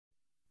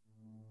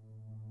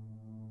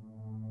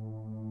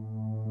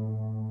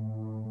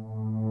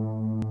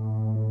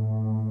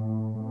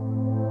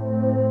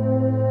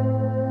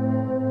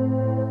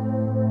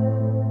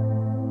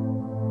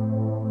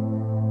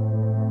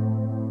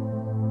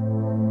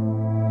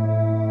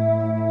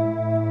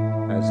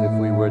As if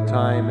we were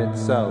time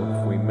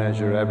itself, we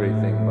measure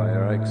everything by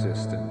our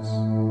existence.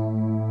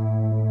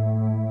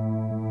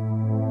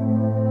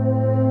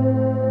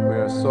 We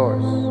are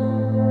source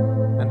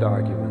and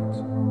argument.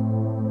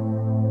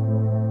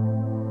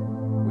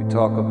 We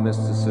talk of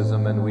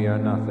mysticism and we are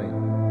nothing.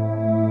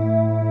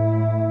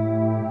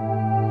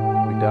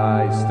 We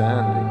die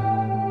standing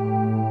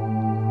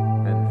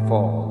and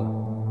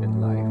fall in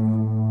life.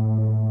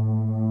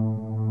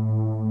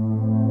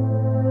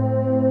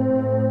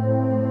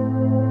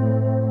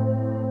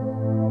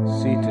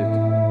 Seated,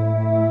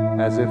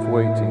 as if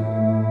waiting,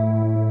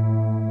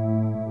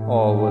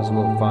 always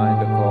will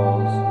find a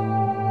cause.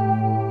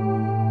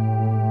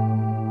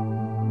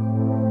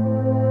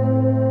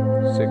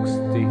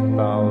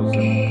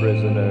 60,000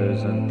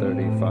 prisoners in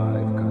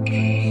 35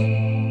 countries.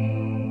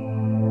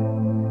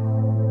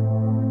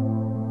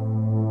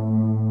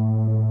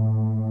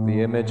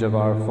 The image of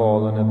our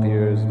fallen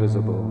appears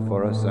visible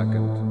for a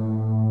second.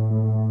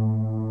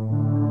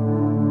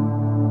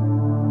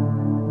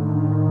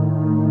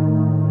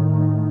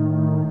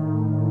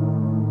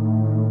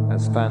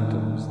 As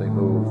phantoms, they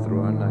move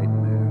through our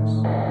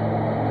nightmares.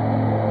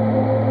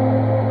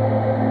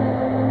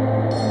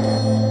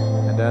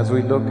 And as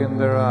we look in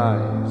their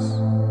eyes,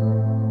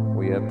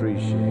 we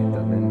appreciate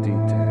them in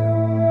detail.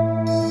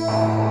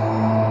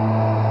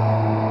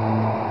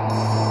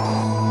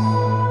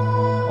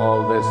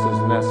 All this is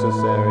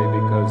necessary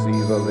because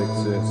evil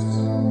exists.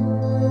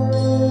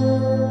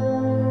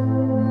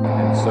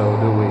 And so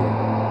do we.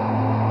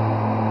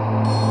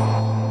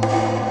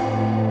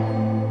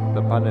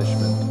 The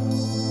punishment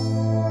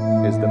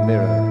is the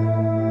mirror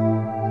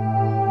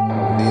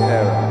of the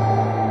error.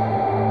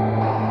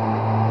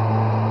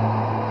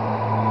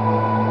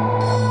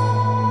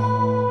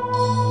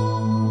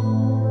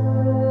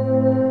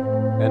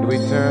 And we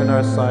turn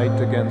our sight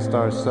against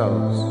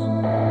ourselves,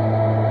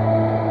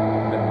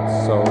 and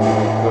so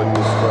we could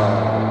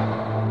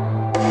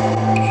describe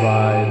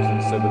tribes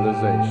and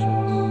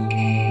civilizations,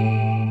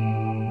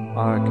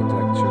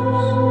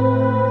 architectures,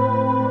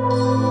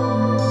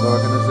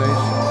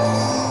 organizations.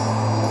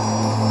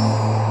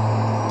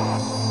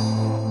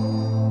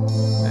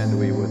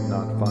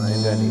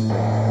 Find anything,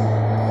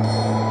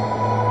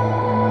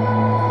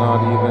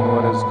 not even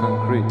what is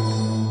concrete,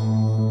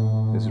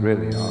 is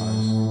really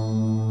ours.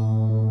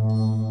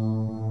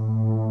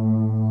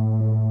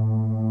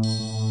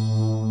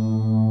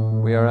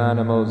 We are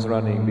animals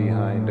running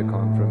behind a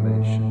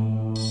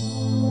confirmation.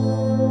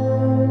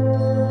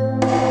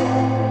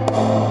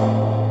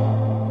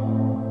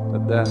 The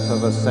death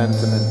of a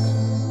sentiment.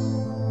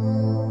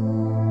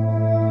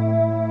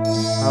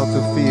 How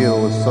to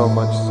feel with so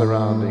much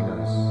surrounding us.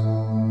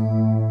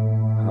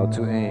 How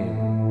to aim,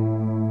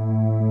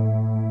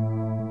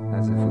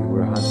 as if we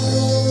were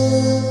hunters.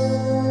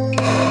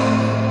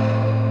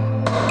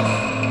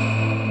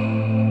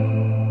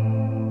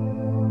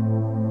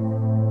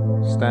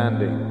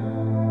 Standing,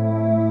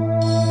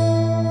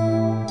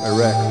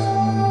 erect,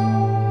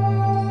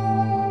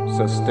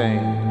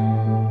 sustained,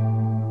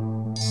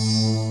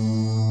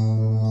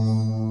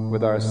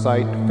 with our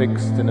sight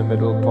fixed in a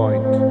middle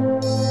point,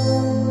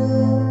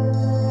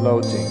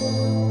 floating,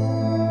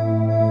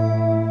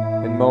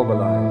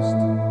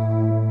 immobilized.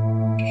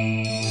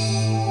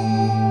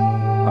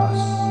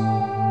 Us.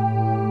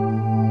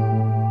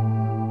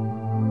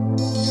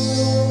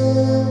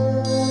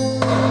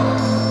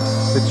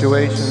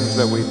 Situations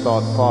that we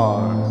thought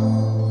far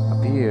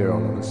appear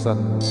all of a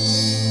sudden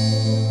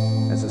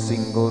as a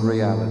single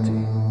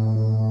reality.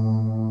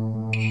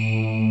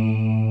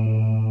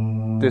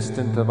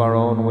 Distant of our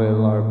own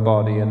will, our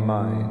body and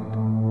mind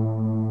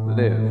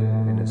live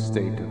in a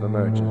state of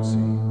emergency.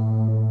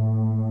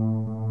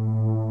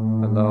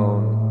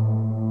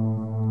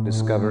 Alone,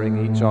 discovering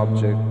each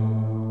object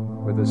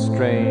with a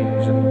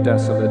strange and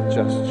desolate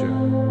gesture.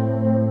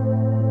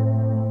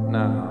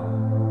 Now,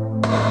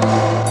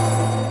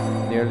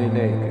 nearly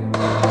naked,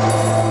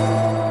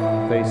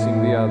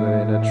 facing the other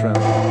in a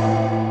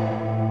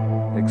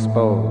tremor,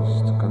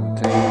 exposed,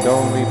 contained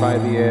only by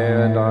the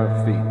air and our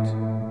feet.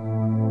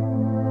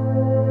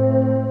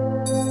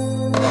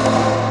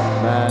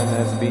 Man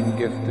has been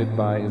gifted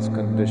by his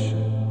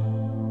condition.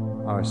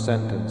 Our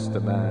sentence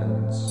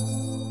demands.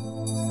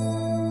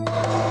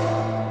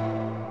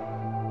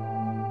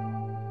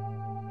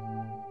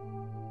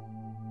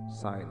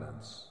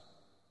 Silence.